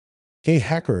Hey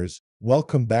hackers,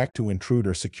 welcome back to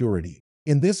Intruder Security.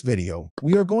 In this video,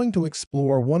 we are going to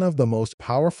explore one of the most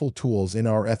powerful tools in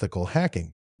our ethical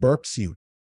hacking, Burp Suite.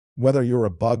 Whether you're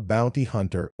a bug bounty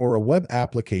hunter or a web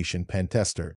application pen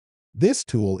tester, this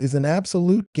tool is an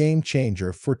absolute game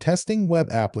changer for testing web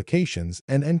applications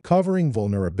and uncovering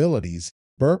vulnerabilities.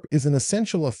 Burp is an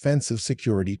essential offensive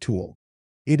security tool.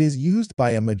 It is used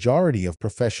by a majority of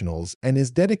professionals and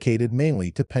is dedicated mainly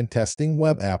to pen testing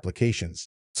web applications.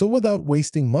 So without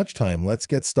wasting much time, let's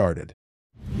get started.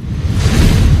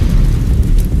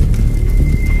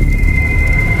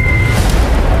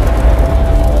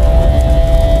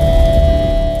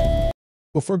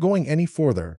 Before going any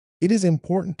further, it is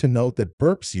important to note that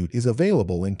Burp Suite is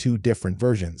available in two different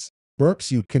versions, Burp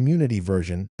Suite Community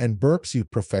Version and Burp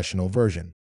Suite Professional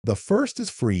Version. The first is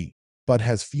free, but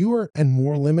has fewer and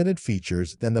more limited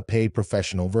features than the paid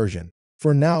professional version.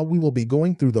 For now, we will be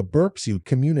going through the Burp Suite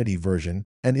Community Version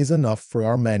and is enough for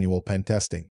our manual pen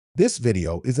testing. This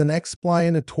video is an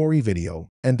explanatory video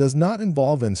and does not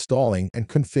involve installing and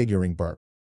configuring Burp.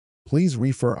 Please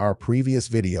refer our previous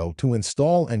video to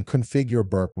install and configure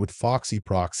Burp with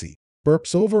Proxy.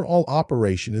 Burp's overall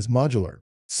operation is modular.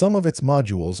 Some of its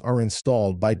modules are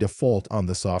installed by default on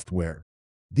the software.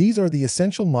 These are the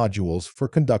essential modules for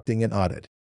conducting an audit.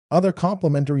 Other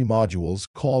complementary modules,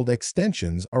 called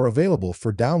extensions, are available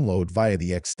for download via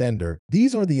the extender.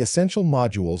 These are the essential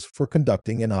modules for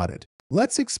conducting an audit.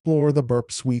 Let's explore the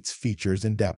Burp Suite's features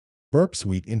in depth. Burp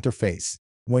Suite interface.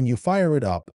 When you fire it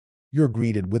up, you're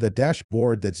greeted with a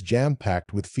dashboard that's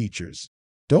jam-packed with features.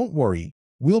 Don't worry,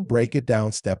 we'll break it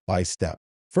down step by step.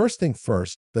 First thing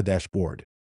first, the dashboard,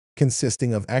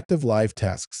 consisting of active live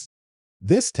tasks.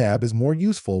 This tab is more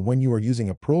useful when you are using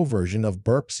a pro version of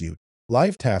Burp Suite.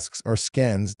 Live tasks are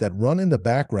scans that run in the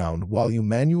background while you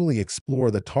manually explore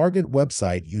the target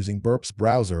website using Burp's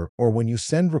browser or when you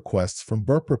send requests from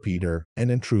Burp Repeater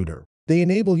and Intruder. They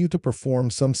enable you to perform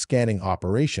some scanning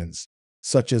operations,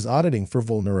 such as auditing for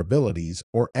vulnerabilities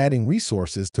or adding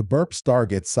resources to Burp's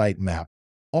target sitemap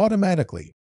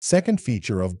automatically. Second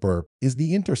feature of Burp is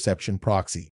the interception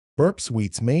proxy. Burp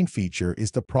Suite's main feature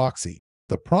is the proxy.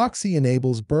 The proxy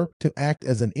enables Burp to act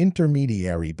as an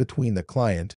intermediary between the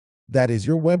client, that is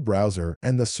your web browser,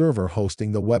 and the server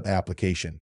hosting the web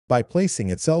application. By placing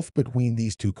itself between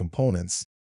these two components,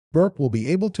 Burp will be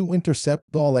able to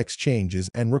intercept all exchanges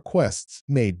and requests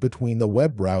made between the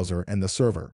web browser and the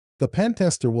server. The pen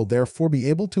tester will therefore be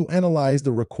able to analyze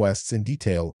the requests in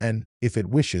detail and, if it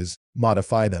wishes,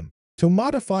 modify them. To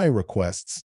modify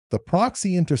requests, the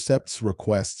proxy intercepts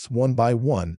requests one by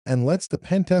one and lets the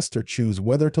pen tester choose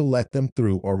whether to let them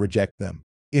through or reject them.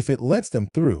 If it lets them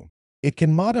through, it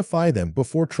can modify them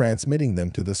before transmitting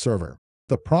them to the server.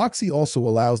 The proxy also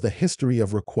allows the history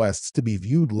of requests to be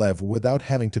viewed live without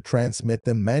having to transmit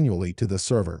them manually to the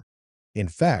server. In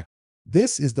fact,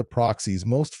 this is the proxy's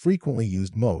most frequently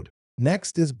used mode.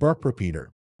 Next is Burp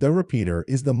Repeater. The repeater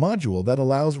is the module that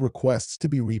allows requests to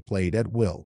be replayed at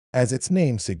will. As its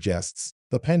name suggests,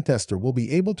 the pen tester will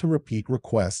be able to repeat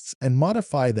requests and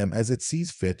modify them as it sees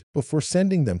fit before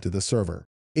sending them to the server.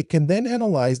 It can then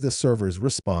analyze the server's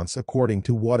response according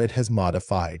to what it has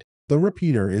modified. The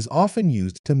repeater is often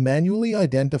used to manually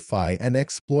identify and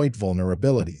exploit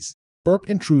vulnerabilities. Burp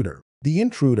Intruder. The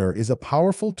Intruder is a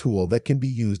powerful tool that can be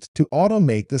used to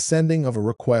automate the sending of a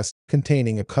request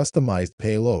containing a customized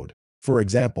payload. For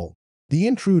example, the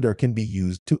Intruder can be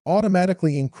used to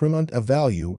automatically increment a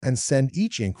value and send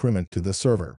each increment to the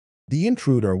server. The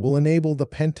Intruder will enable the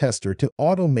pen tester to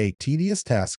automate tedious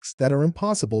tasks that are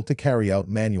impossible to carry out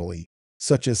manually,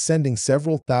 such as sending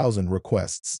several thousand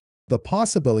requests. The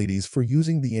possibilities for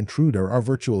using the Intruder are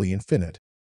virtually infinite,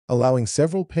 allowing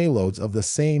several payloads of the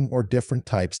same or different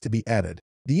types to be added.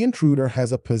 The Intruder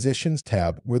has a Positions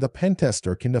tab where the pen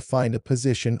tester can define a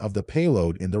position of the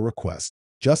payload in the request.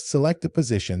 Just select the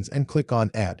positions and click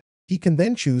on Add. He can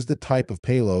then choose the type of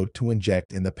payload to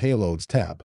inject in the Payloads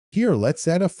tab. Here, let's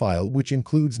add a file which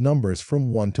includes numbers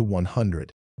from 1 to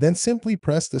 100. Then simply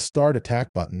press the Start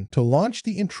Attack button to launch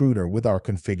the Intruder with our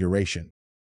configuration.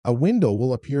 A window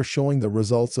will appear showing the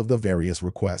results of the various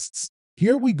requests.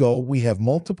 Here we go, we have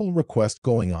multiple requests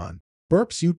going on.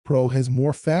 Burp Suite Pro has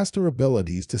more faster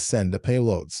abilities to send the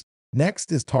payloads.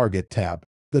 Next is Target tab.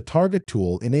 The Target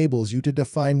tool enables you to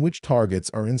define which targets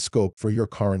are in scope for your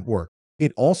current work.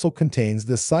 It also contains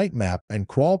the Sitemap and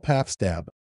Crawl Paths tab,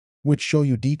 which show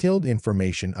you detailed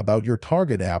information about your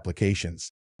target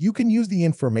applications. You can use the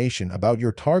information about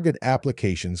your target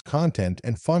application's content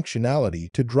and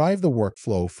functionality to drive the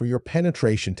workflow for your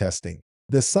penetration testing.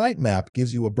 The sitemap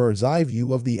gives you a bird's-eye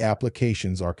view of the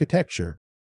application's architecture,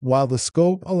 while the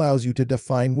scope allows you to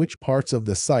define which parts of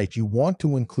the site you want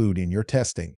to include in your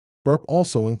testing. Burp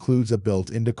also includes a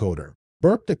built-in decoder.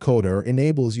 Burp Decoder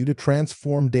enables you to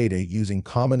transform data using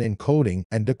common encoding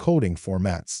and decoding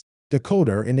formats.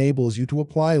 Decoder enables you to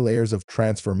apply layers of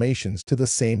transformations to the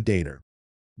same data.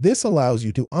 This allows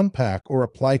you to unpack or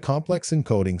apply complex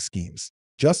encoding schemes.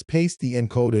 Just paste the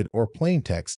encoded or plain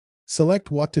text,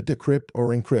 select what to decrypt or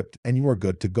encrypt, and you are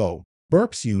good to go.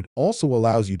 Burpsuite also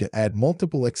allows you to add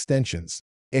multiple extensions.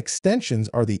 Extensions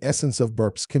are the essence of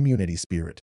Burp's community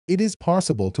spirit. It is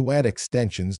possible to add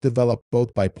extensions developed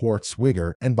both by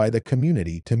Portswigger and by the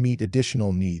community to meet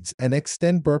additional needs and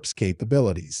extend Burp's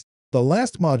capabilities. The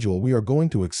last module we are going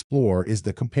to explore is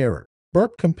the comparer.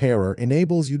 Burp Comparer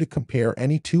enables you to compare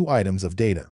any two items of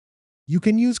data. You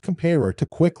can use Comparer to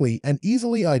quickly and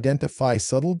easily identify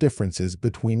subtle differences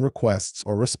between requests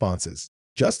or responses.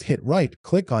 Just hit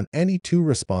right-click on any two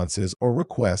responses or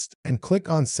requests and click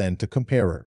on Send to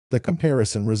Comparer. The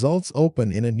comparison results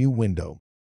open in a new window,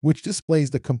 which displays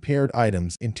the compared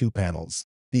items in two panels.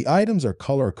 The items are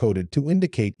color-coded to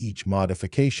indicate each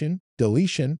modification,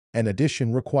 deletion, and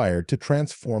addition required to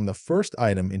transform the first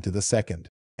item into the second.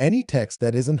 Any text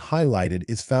that isn't highlighted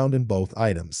is found in both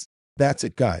items. That's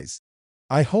it, guys.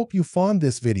 I hope you found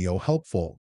this video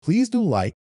helpful. Please do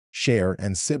like, share,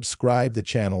 and subscribe the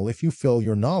channel if you feel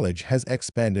your knowledge has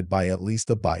expanded by at least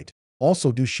a bite.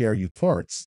 Also do share your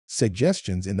thoughts,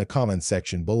 suggestions in the comment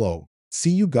section below.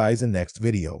 See you guys in next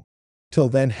video. Till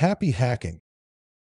then, happy hacking.